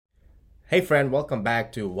Hey friend, welcome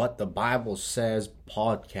back to What the Bible Says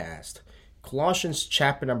podcast. Colossians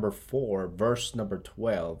chapter number 4, verse number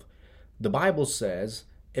 12. The Bible says,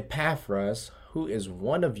 Epaphras, who is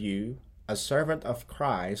one of you, a servant of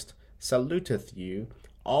Christ, saluteth you,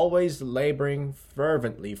 always laboring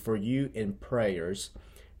fervently for you in prayers,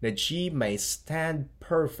 that ye may stand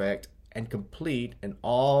perfect and complete in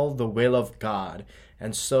all the will of God.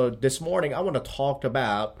 And so this morning I want to talk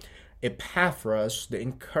about Epaphras the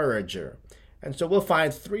Encourager. And so we'll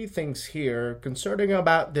find three things here concerning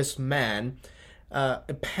about this man,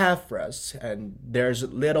 Epaphras. And there's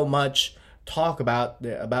little much talk about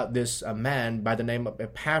this man by the name of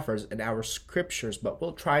Epaphras in our scriptures, but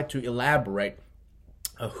we'll try to elaborate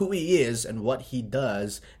who he is and what he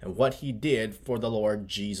does and what he did for the Lord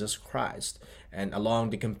Jesus Christ and along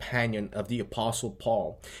the companion of the Apostle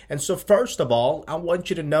Paul. And so first of all, I want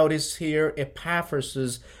you to notice here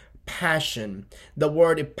Epaphras' passion. The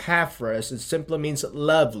word Epaphras, it simply means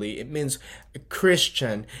lovely. It means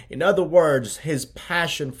Christian. In other words, his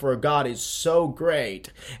passion for God is so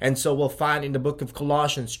great. And so we'll find in the book of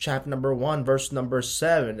Colossians chapter number 1 verse number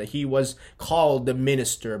 7 that he was called the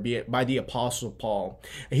minister by the Apostle Paul.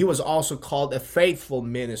 He was also called a faithful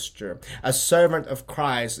minister, a servant of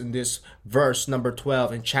Christ in this verse number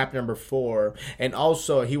 12 in chapter number 4. And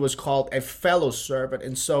also he was called a fellow servant.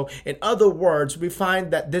 And so in other words, we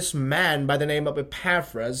find that this man by the name of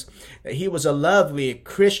Epaphras, he was a lovely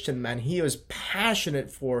Christian man. He was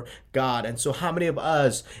passionate for God. And so how many of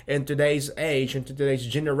us in today's age, in today's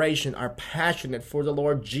generation, are passionate for the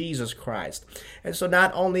Lord Jesus Christ? And so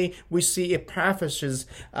not only we see Epaphras'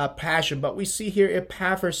 passion, but we see here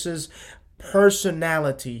Epaphras'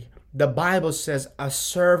 personality. The Bible says a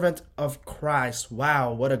servant of Christ.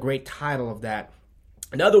 Wow, what a great title of that.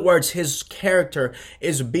 In other words, his character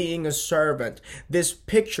is being a servant. This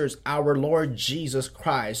pictures our Lord Jesus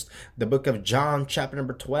Christ. The book of John, chapter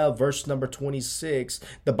number 12, verse number 26,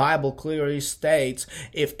 the Bible clearly states,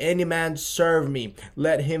 if any man serve me,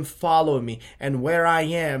 let him follow me. And where I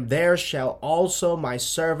am, there shall also my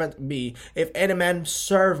servant be. If any man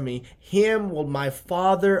serve me, him will my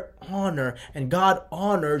Father honor. And God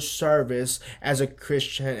honors service as a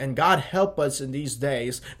Christian. And God help us in these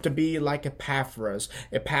days to be like Epaphras.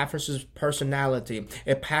 Epaphras' personality,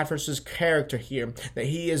 Epaphras' character here, that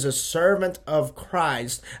he is a servant of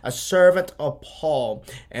Christ, a servant of Paul.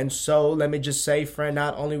 And so let me just say, friend,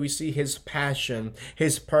 not only we see his passion,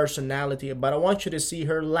 his personality, but I want you to see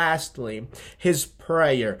her lastly, his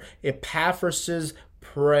prayer, Epaphras'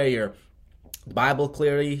 prayer. The Bible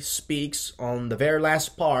clearly speaks on the very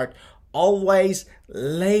last part, always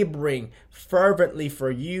laboring fervently for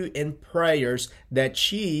you in prayers,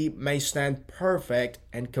 that ye may stand perfect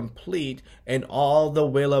and complete in all the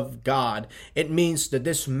will of God. It means that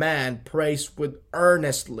this man prays with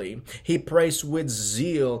earnestly. He prays with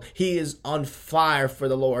zeal. He is on fire for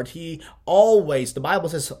the Lord. He always, the Bible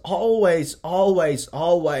says, always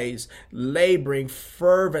laboring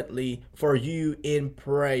fervently for you in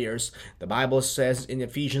prayers. The Bible says in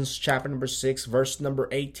Ephesians chapter number 6, verse number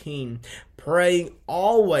 18, praying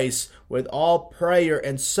always with all prayer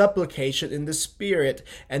and supplication in the Spirit,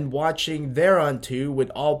 and watching thereunto with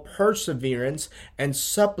all perseverance and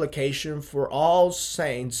supplication for all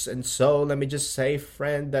saints. And so let me just say,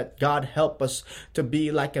 friend, that God help us to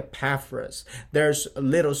be like Epaphras. There's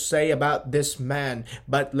little say about this man,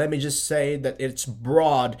 but let me just say that it's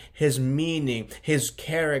broad, his meaning, his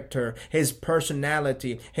character, his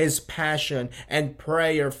personality, his passion, and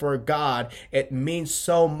prayer for God. It means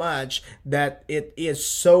so much that it is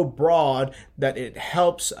so broad that it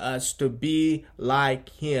helps us to be like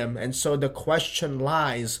him. And so the question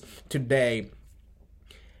lies today,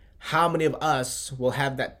 how many of us will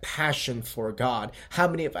have that passion for God? How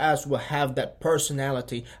many of us will have that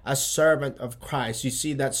personality, a servant of Christ? You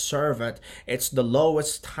see, that servant, it's the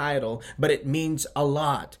lowest title, but it means a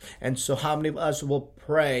lot. And so how many of us will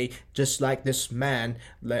pray just like this man,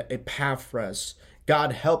 Epaphras?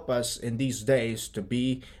 God help us in these days to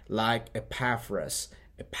be like Epaphras.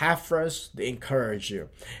 Epaphras the Encourager.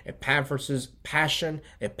 Epaphras' passion,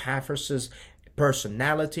 Epaphras'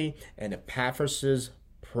 personality, and Epaphras'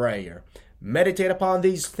 prayer. Meditate upon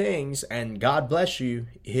these things, and God bless you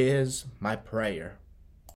is my prayer.